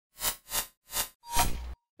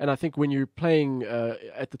And I think when you're playing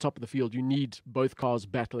at the top of the field, you need both cars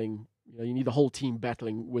battling. You need the whole team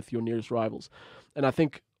battling with your nearest rivals. And I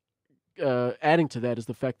think adding to that is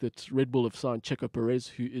the fact that Red Bull have signed Checo Perez,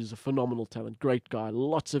 who is a phenomenal talent, great guy,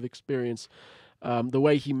 lots of experience. The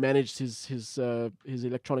way he managed his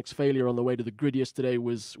electronics failure on the way to the grid yesterday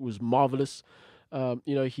was marvelous.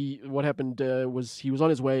 What happened was he was on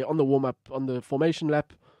his way on the warm up on the formation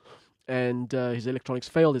lap, and his electronics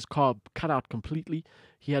failed. His car cut out completely.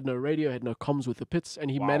 He had no radio, had no comms with the pits,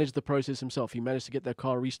 and he managed the process himself. He managed to get that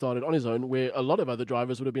car restarted on his own, where a lot of other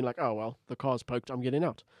drivers would have been like, oh, well, the car's poked, I'm getting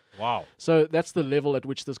out. Wow. So that's the level at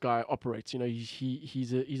which this guy operates.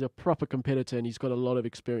 He's a proper competitor, and he's got a lot of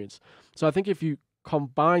experience. So I think if you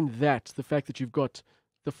combine that, the fact that you've got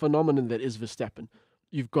the phenomenon that is Verstappen,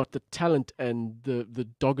 you've got the talent and the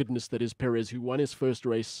doggedness that is Perez, who won his first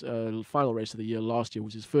race, final race of the year last year,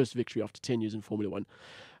 was his first victory after 10 years in Formula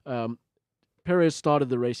One. Perez started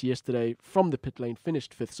the race yesterday from the pit lane,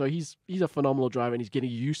 finished fifth. So he's a phenomenal driver, and he's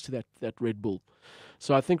getting used to that Red Bull.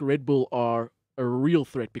 So I think Red Bull are a real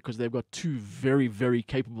threat because they've got two very, very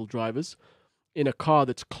capable drivers in a car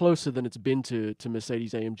that's closer than it's been to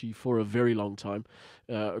Mercedes-AMG for a very long time.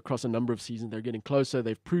 Across a number of seasons, they're getting closer.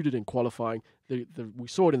 They've proved it in qualifying. We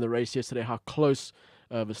saw it in the race yesterday, how close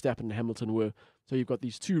Verstappen and Hamilton were. So you've got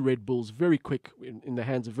these two Red Bulls, very quick, in the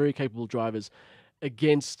hands of very capable drivers,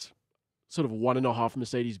 against sort of 1.5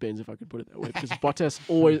 Mercedes-Benz, if I could put it that way, because Bottas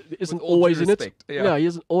isn't always in it. Yeah, he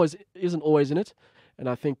isn't always in it. And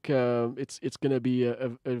I think it's going to be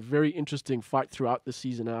a very interesting fight throughout the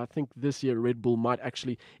season. And I think this year Red Bull might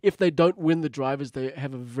actually, if they don't win the drivers, they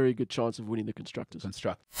have a very good chance of winning the constructors.